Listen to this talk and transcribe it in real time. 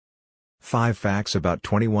5 Facts about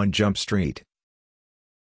 21 Jump Street.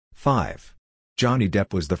 5. Johnny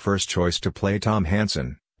Depp was the first choice to play Tom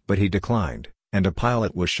Hanson, but he declined, and a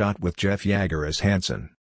pilot was shot with Jeff Yeager as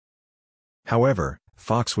Hanson. However,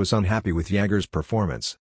 Fox was unhappy with Yeager's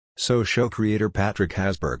performance. So show creator Patrick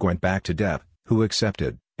Hasberg went back to Depp, who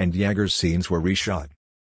accepted, and Yeager's scenes were reshot.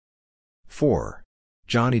 4.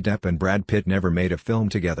 Johnny Depp and Brad Pitt never made a film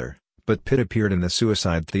together, but Pitt appeared in the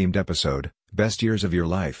suicide-themed episode, Best Years of Your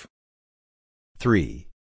Life. 3.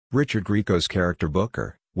 Richard Grieco's character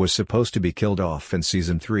Booker was supposed to be killed off in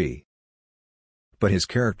Season 3. But his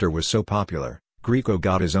character was so popular, Grieco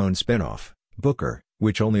got his own spin-off, Booker,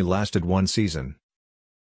 which only lasted 1 season.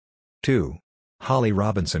 2. Holly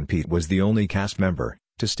Robinson Peete was the only cast member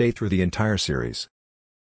to stay through the entire series.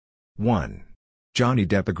 1. Johnny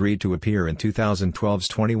Depp agreed to appear in 2012's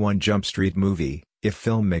 21 Jump Street movie, if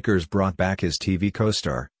filmmakers brought back his TV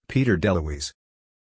co-star, Peter DeLuise.